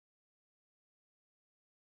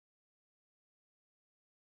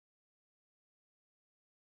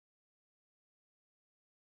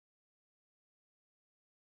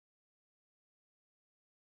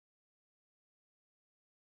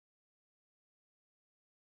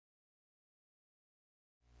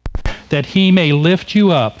that he may lift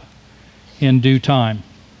you up in due time.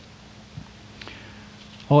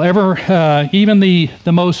 Well, even the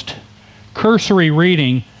most cursory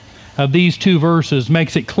reading of these two verses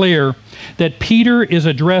makes it clear that Peter is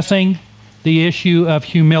addressing the issue of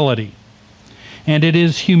humility. And it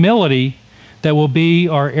is humility that will be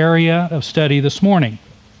our area of study this morning.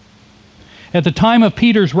 At the time of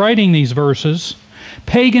Peter's writing these verses,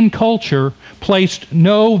 pagan culture placed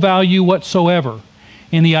no value whatsoever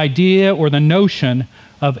in the idea or the notion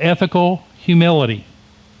of ethical humility.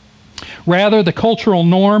 Rather, the cultural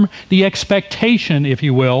norm, the expectation, if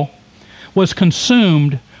you will, was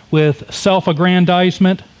consumed with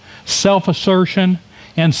self-aggrandizement, self-assertion,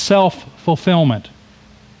 and self-fulfillment.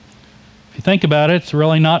 If you think about it, it's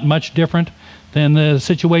really not much different than the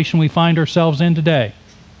situation we find ourselves in today.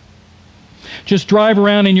 Just drive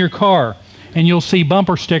around in your car and you'll see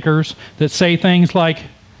bumper stickers that say things like,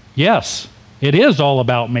 "Yes, it is all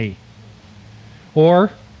about me,"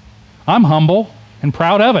 or "I'm humble and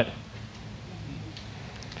proud of it."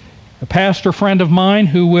 A pastor friend of mine,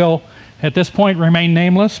 who will at this point remain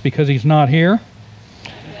nameless because he's not here,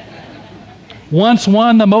 once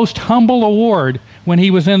won the most humble award when he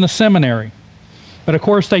was in the seminary. But of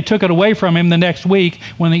course they took it away from him the next week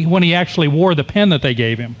when he actually wore the pen that they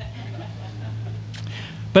gave him.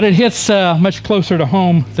 But it hits much closer to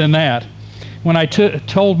home than that. When I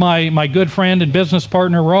told my good friend and business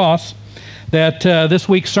partner Ross that this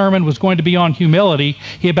week's sermon was going to be on humility,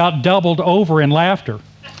 he about doubled over in laughter.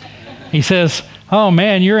 He says, "Oh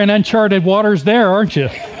man, you're in uncharted waters there, aren't you?"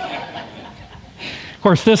 Of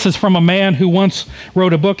course, this is from a man who once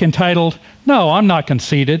wrote a book entitled, "No, I'm Not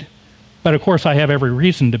Conceited, but of course I have every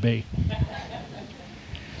reason to be."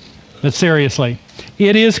 But seriously,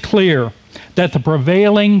 it is clear that the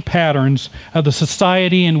prevailing patterns of the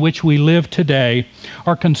society in which we live today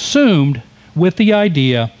are consumed with the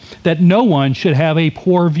idea that no one should have a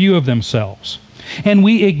poor view of themselves. And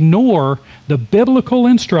we ignore the biblical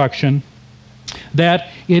instruction that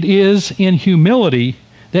it is in humility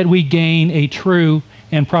that we gain a true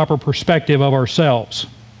and proper perspective of ourselves.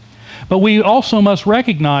 But we also must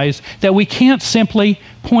recognize that we can't simply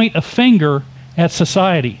point a finger at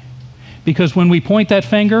society, because when we point that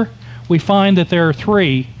finger, we find that there are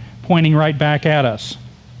three pointing right back at us.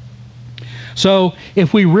 So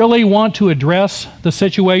if we really want to address the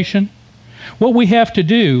situation, what we have to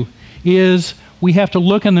do is we have to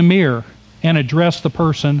look in the mirror and address the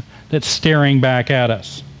person that's staring back at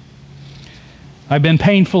us. I've been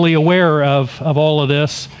painfully aware of all of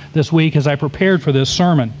this week as I prepared for this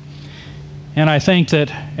sermon. And I think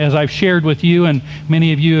that as I've shared with you, and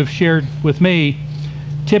many of you have shared with me,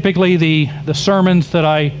 typically the sermons that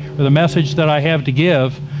or the message that I have to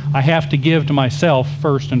give to myself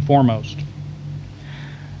first and foremost.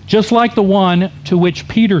 Just like the one to which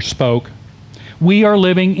Peter spoke, we are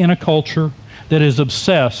living in a culture that is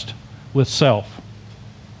obsessed with self.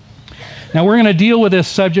 Now we're going to deal with this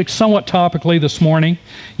subject somewhat topically this morning,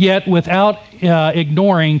 yet without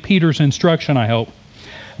ignoring Peter's instruction, I hope.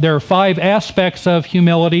 There are 5 aspects of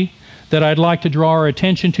humility that I'd like to draw our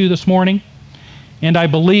attention to this morning, and I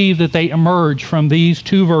believe that they emerge from these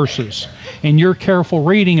 2 verses, and your careful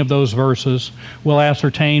reading of those verses will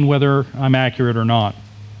ascertain whether I'm accurate or not.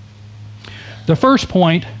 The first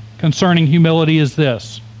point concerning humility is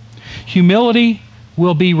this: humility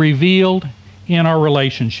will be revealed in our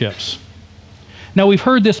relationships. Now, we've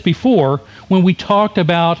heard this before when we talked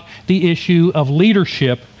about the issue of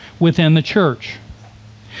leadership within the church.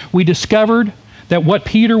 We discovered that what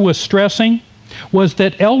Peter was stressing was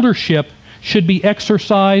that eldership should be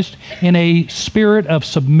exercised in a spirit of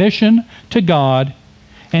submission to God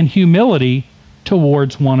and humility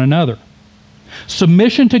towards one another.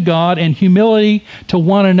 Submission to God and humility to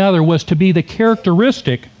one another was to be the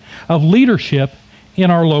characteristic of leadership in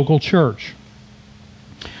our local church.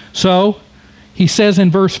 So, he says in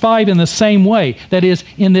verse 5, in the same way, that is,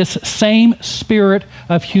 in this same spirit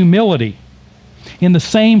of humility, in the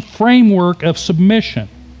same framework of submission,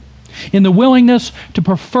 in the willingness to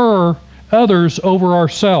prefer others over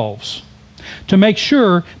ourselves, to make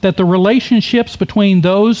sure that the relationships between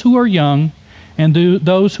those who are young and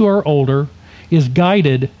those who are older is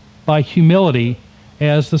guided by humility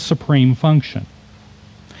as the supreme function.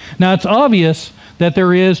 Now, it's obvious that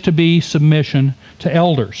there is to be submission to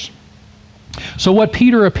elders. So what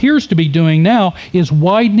Peter appears to be doing now is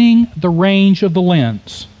widening the range of the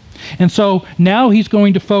lens. And so now he's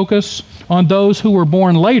going to focus on those who were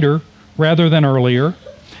born later rather than earlier,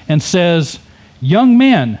 and says, young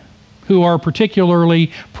men who are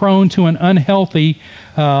particularly prone to an unhealthy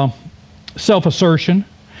self-assertion,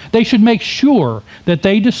 They should make sure that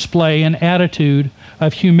they display an attitude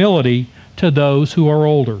of humility to those who are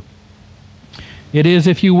older. It is,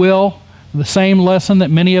 if you will, the same lesson that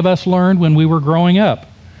many of us learned when we were growing up.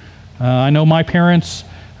 I know my parents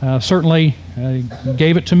certainly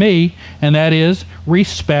gave it to me, and that is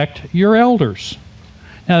respect your elders.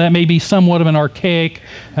 Now, that may be somewhat of an archaic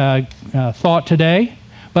thought today,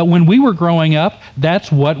 but when we were growing up,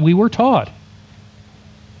 that's what we were taught.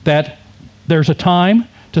 That there's a time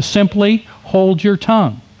to simply hold your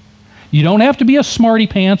tongue. You don't have to be a smarty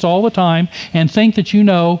pants all the time and think that you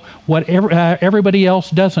know what everybody else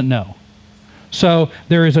doesn't know. So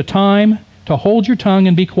there is a time to hold your tongue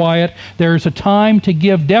and be quiet. There is a time to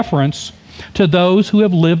give deference to those who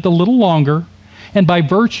have lived a little longer, and by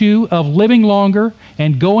virtue of living longer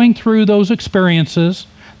and going through those experiences,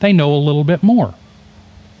 they know a little bit more.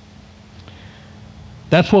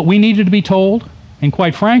 That's what we needed to be told, and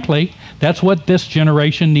quite frankly, that's what this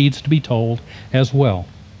generation needs to be told as well.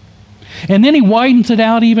 And then he widens it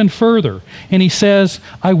out even further, and he says,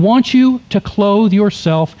 I want you to clothe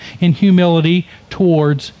yourself in humility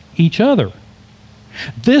towards each other.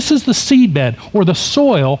 This is the seedbed, or the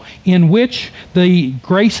soil, in which the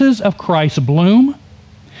graces of Christ bloom,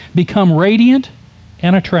 become radiant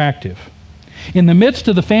and attractive. In the midst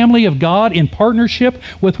of the family of God, in partnership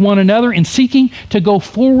with one another, in seeking to go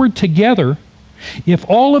forward together, if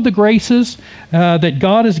all of the graces that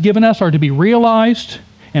God has given us are to be realized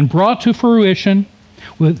and brought to fruition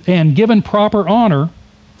and given proper honor,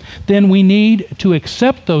 then we need to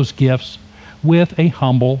accept those gifts with a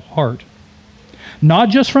humble heart. Not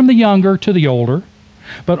just from the younger to the older,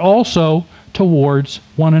 but also towards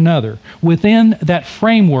one another, within that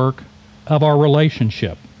framework of our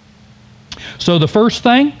relationship. So the first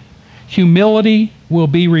thing, humility will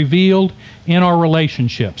be revealed in our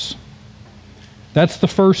relationships. That's the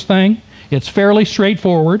first thing. It's fairly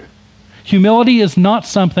straightforward. Humility is not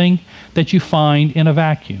something that you find in a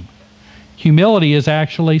vacuum. Humility is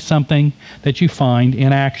actually something that you find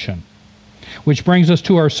in action. Which brings us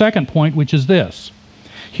to our second point, which is this.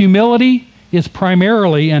 Humility is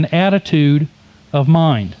primarily an attitude of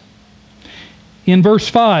mind. In verse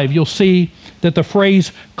 5, you'll see that the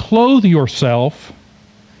phrase, clothe yourself,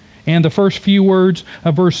 and the first few words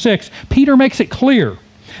of verse 6, Peter makes it clear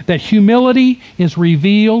that humility is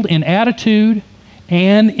revealed in attitude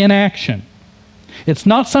and in action. It's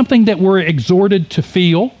not something that we're exhorted to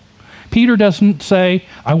feel. Peter doesn't say,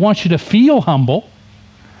 I want you to feel humble.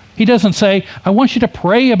 He doesn't say, I want you to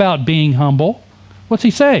pray about being humble. What's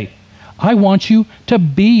he say? I want you to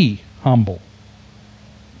be humble.